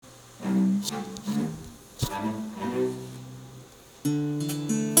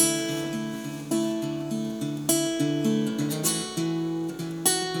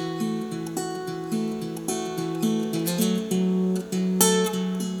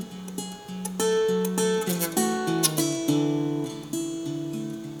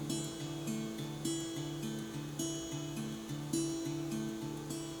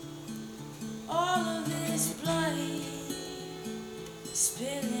All of this blood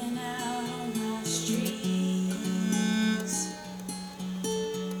spilling out on my streets.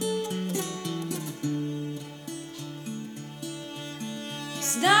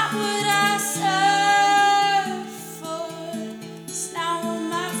 It's not what I served for. It's not what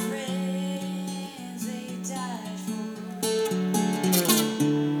my friends they died for.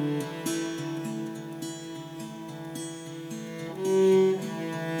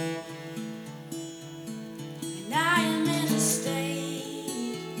 And I am in a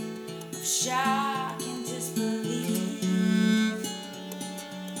state of shock and disbelief.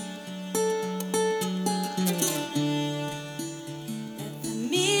 That the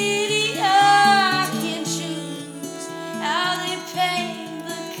media can choose how they paint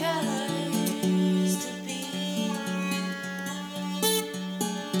the colors to be.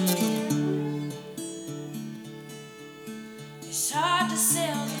 It's hard to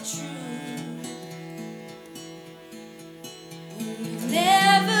sell the truth when you've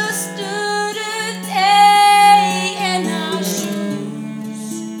never stood a day in our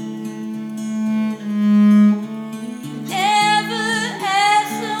shoes. When you never had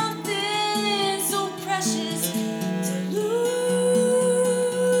something so precious to lose.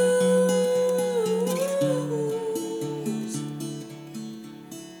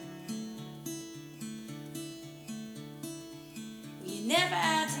 You never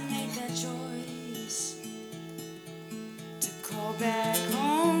had to make that choice to call back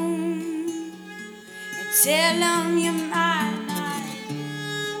home and tell them you might not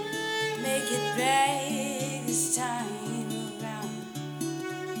make it back this time around.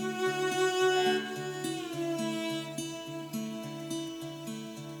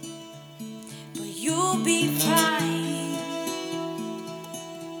 But you'll be fine.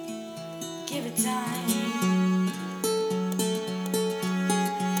 Give it time.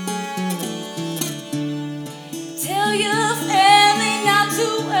 Tell your family not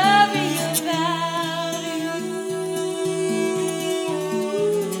to worry about you.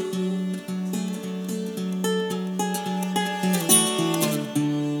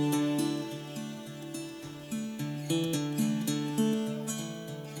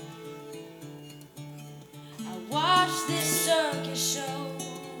 I watched this circus show.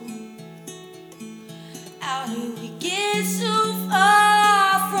 How did we get so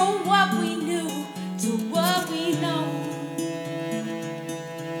far from what we knew to what we know?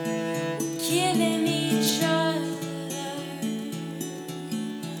 We're killing each other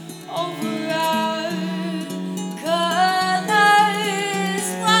over our colors,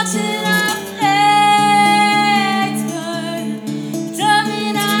 watching our flags burn,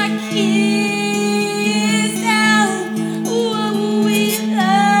 dumbing our kids down. What will we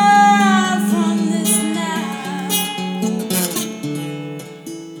learn from this now?